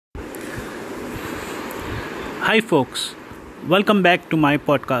Hi, folks. Welcome back to my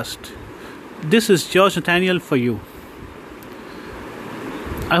podcast. This is George Nathaniel for you.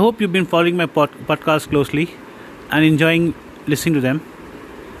 I hope you've been following my podcast closely and enjoying listening to them.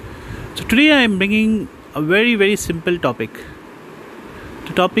 So, today I am bringing a very simple topic.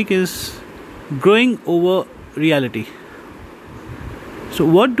 The topic is growing over reality. So,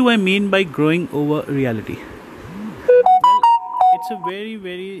 what do I mean by growing over reality? Well, it's a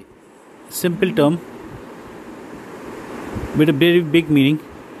very simple term with a very big meaning.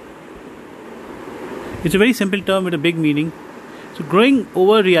 It's a very simple term with a big meaning. So growing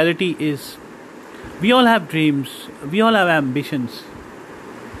over reality is, we all have dreams, we all have ambitions,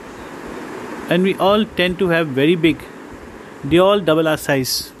 and we all tend to have very big. They all double our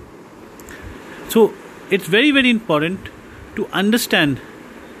size. So it's very important to understand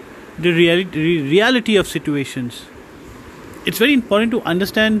the reality of situations. It's very important to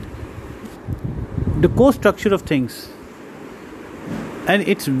understand the core structure of things. And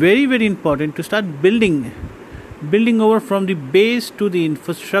it's very important to start building over from the base to the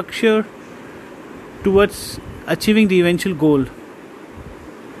infrastructure towards achieving the eventual goal.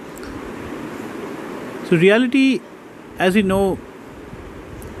 So reality, as we know,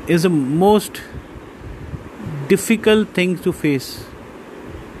 is the most difficult thing to face,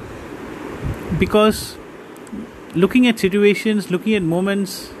 because looking at situations, looking at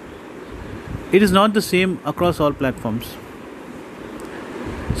moments, it is not the same across all platforms.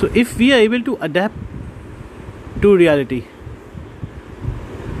 So if we are able to adapt to reality,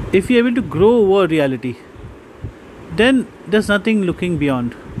 if we are able to grow over reality, then there's nothing looking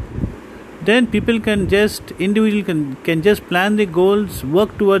beyond. Then people can just, individual can just plan their goals,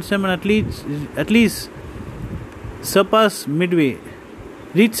 work towards them, and at least surpass midway,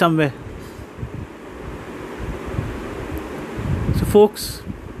 reach somewhere. So folks,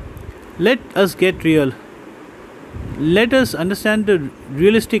 let us get real. Let us understand the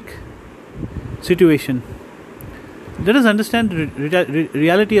realistic situation. Let us understand the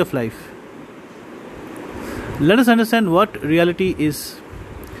reality of life. Let us understand what reality is.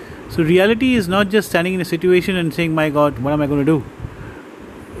 So reality is not just standing in a situation and saying, my God, what am I going to do?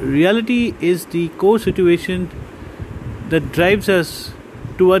 Reality is the core situation that drives us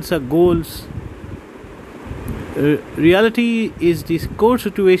towards our goals. Reality is the core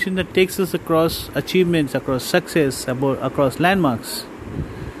situation that takes us across achievements, across success, across landmarks.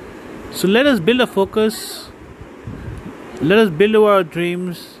 So let us build a focus. Let us build our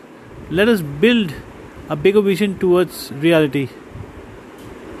dreams. Let us build a bigger vision towards reality.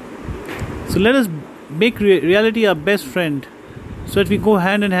 So let us make reality our best friend, so that we go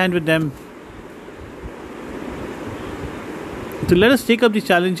hand in hand with them. So let us take up the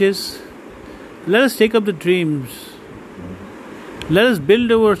challenges. Let us take up the dreams. Let us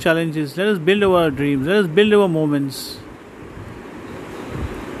build our challenges. Let us build our dreams. Let us build our moments.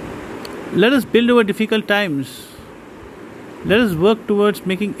 Let us build our difficult times. Let us work towards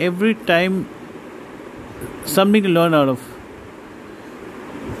making every time something to learn out of.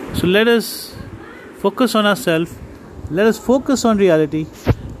 So let us focus on ourselves. Let us focus on reality.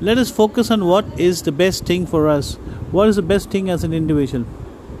 Let us focus on what is the best thing for us. What is the best thing as an individual.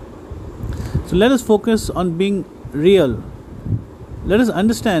 So let us focus on being real. Let us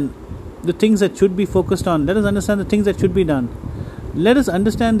understand the things that should be focused on. Let us understand the things that should be done. Let us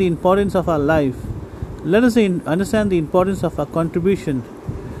understand the importance of our life. Let us understand the importance of our contribution.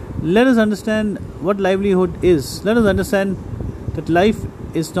 Let us understand what livelihood is. Let us understand that life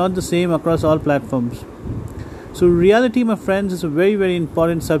is not the same across all platforms. So reality, my friends, is a very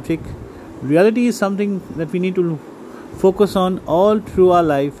important subject. Reality is something that we need to focus on all through our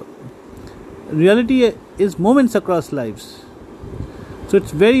life. Reality is moments across lives. So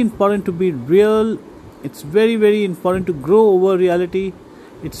it's very important to be real. It's very important to grow over reality.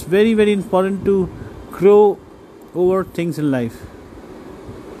 It's very important to grow over things in life.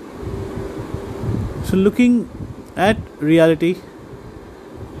 So looking at reality,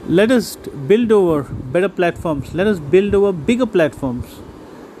 let us build over better platforms. Let us build over bigger platforms.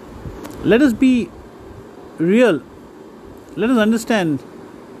 Let us be real. Let us understand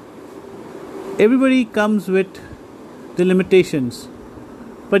everybody comes with the limitations,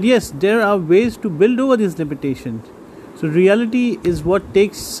 but yes, there are ways to build over these limitations. So reality is what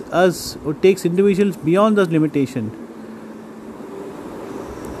takes us, or takes individuals beyond those limitations.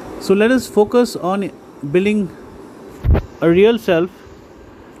 So let us focus on building a real self.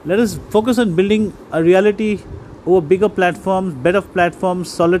 Let us focus on building a reality over bigger platforms, better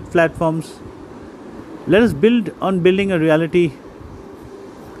platforms, solid platforms. Let us build on building a reality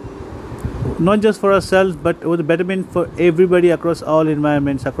not just for ourselves, but with the betterment for everybody across all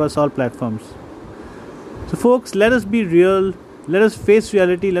environments, across all platforms. So, folks, let us be real, let us face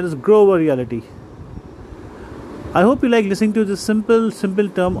reality, let us grow over reality. I hope you like listening to this simple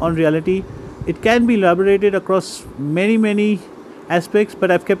term on reality. It can be elaborated across many aspects,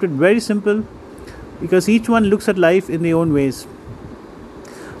 but I've kept it very simple because each one looks at life in their own ways.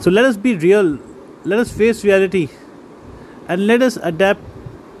 So let us be real, let us face reality, and let us adapt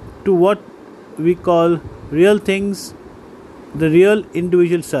to what we call real things, the real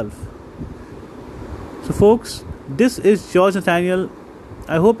individual self. So folks, this is George Nathaniel.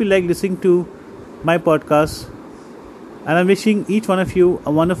 I hope you like listening to my podcast, and I'm wishing each one of you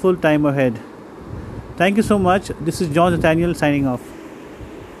a wonderful time ahead. Thank you so much. This is George Nathaniel signing off.